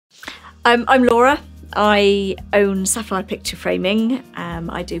I'm Laura. I own Sapphire Picture Framing.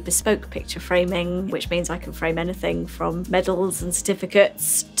 I do bespoke picture framing, which means I can frame anything from medals and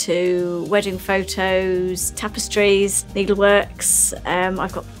certificates to wedding photos, tapestries, needleworks.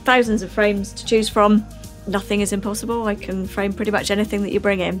 I've got thousands of frames to choose from. Nothing is impossible. I can frame pretty much anything that you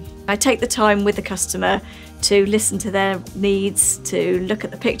bring in. I take the time with the customer to listen to their needs, to look at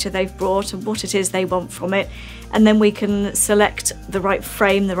the picture they've brought and what it is they want from it, and then we can select the right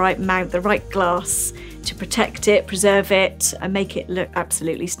frame, the right mount, the right glass to protect it, preserve it, and make it look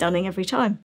absolutely stunning every time.